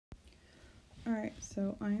Alright,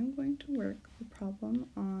 so I am going to work the problem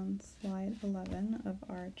on slide 11 of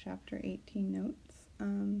our chapter 18 notes.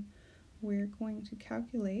 We're going to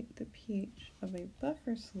calculate the pH of a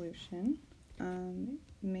buffer solution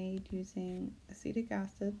made using acetic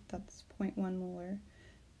acid, that's 0.1 molar,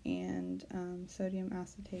 and sodium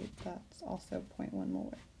acetate, that's also 0.1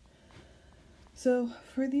 molar. So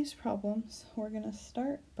for these problems, we're going to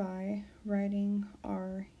start by writing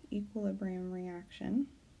our equilibrium reaction.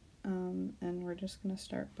 And we're just going to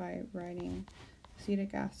start by writing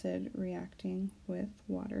acetic acid reacting with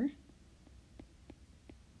water.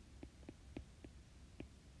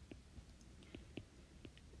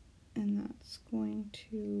 And that's going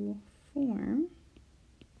to form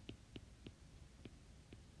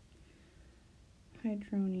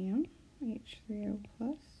hydronium,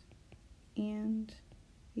 H3O+, and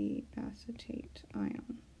the acetate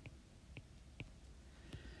ion.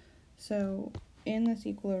 So in this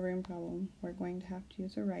equilibrium problem, we're going to have to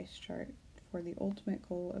use a Rice chart for the ultimate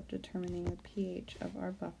goal of determining the pH of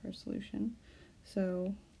our buffer solution.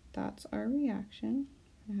 So that's our reaction.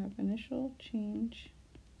 I have initial, change,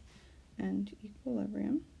 and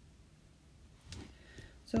equilibrium.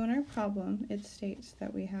 So in our problem, it states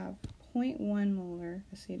that we have 0.1 molar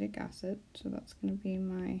acetic acid, so that's going to be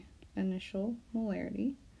my initial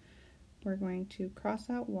molarity. We're going to cross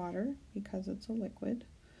out water because it's a liquid.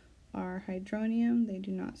 Our hydronium, they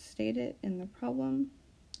do not state it in the problem,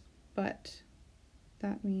 but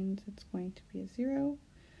that means it's going to be a 0.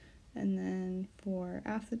 And then for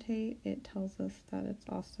acetate, it tells us that it's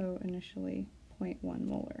also initially 0.1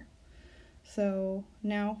 molar. So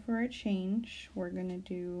now for our change, we're going to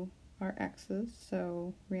do our x's.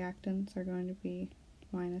 So reactants are going to be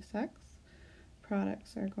minus x,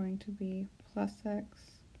 products are going to be plus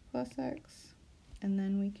x, and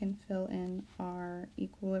then we can fill in our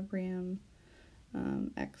equilibrium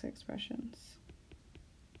x expressions.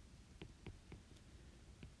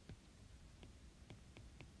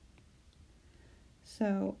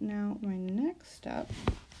 So now my next step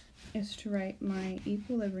is to write my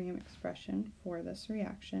equilibrium expression for this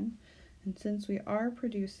reaction. And since we are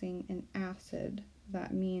producing an acid,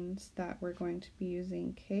 that means that we're going to be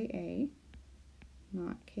using Ka,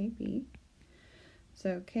 not Kb.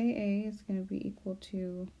 So Ka is going to be equal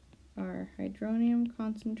to our hydronium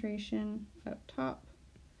concentration up top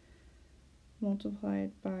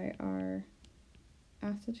multiplied by our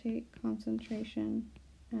acetate concentration,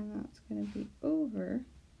 and that's going to be over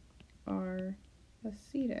our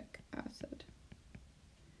acetic acid.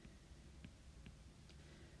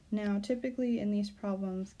 Now typically in these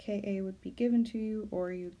problems, Ka would be given to you,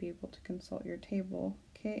 or you'd be able to consult your table.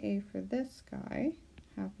 Ka for this guy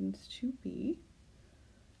happens to be,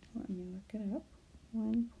 let me look it up,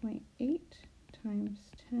 1.8 times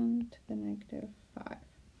 10 to the negative 5.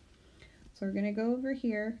 So we're going to go over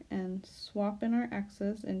here and swap in our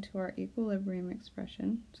x's into our equilibrium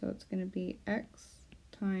expression. So it's going to be x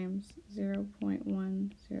times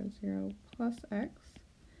 0.100 plus x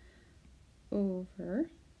over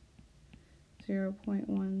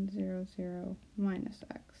 0.100 minus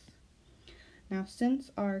x. Now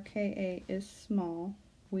since our Ka is small,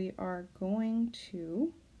 we are going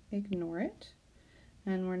to ignore it,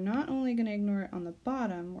 and we're not only going to ignore it on the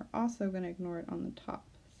bottom, we're also going to ignore it on the top.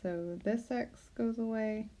 So this x goes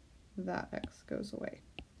away, that x goes away.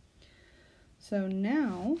 So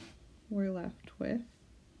now we're left with,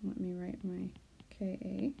 let me write my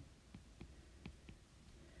Ka,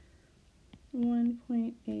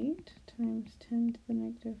 1.8 times 10 to the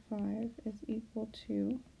negative 5 is equal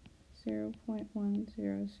to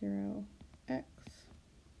 0.100 x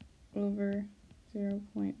over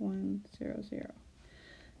 0.100.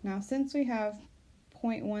 Now since we have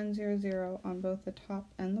 0.100 on both the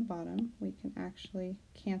top and the bottom, we can actually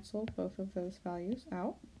cancel both of those values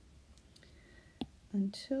out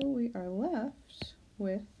until we are left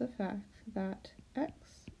with the fact that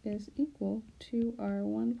x is equal to our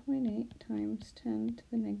 1.8 times 10 to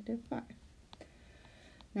the negative 5.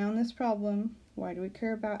 Now in this problem, why do we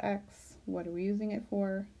care about x? What are we using it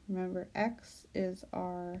for? Remember, x is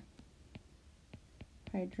our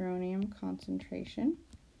hydronium concentration,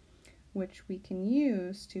 which we can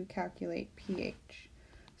use to calculate pH.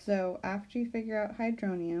 So after you figure out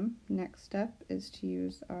hydronium, next step is to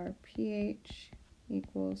use our pH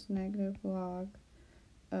equals negative log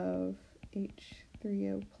of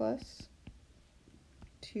H3O plus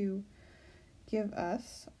to give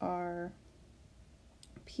us our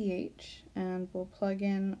pH, and we'll plug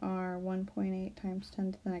in our 1.8 times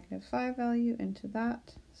 10 to the negative 5 value into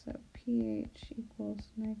that. So pH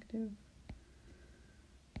equals negative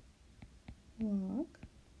log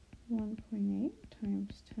 1.8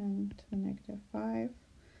 times 10 to the negative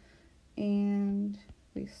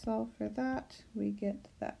solve for that, we get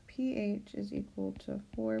that pH is equal to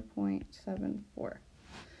 4.74,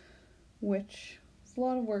 which is a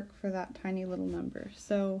lot of work for that tiny little number.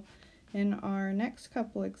 So in our next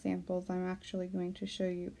couple examples, I'm actually going to show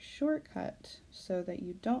you a shortcut so that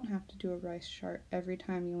you don't have to do a rice chart every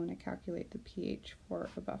time you want to calculate the pH for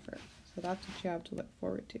a buffer. So that's what you have to look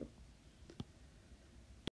forward to.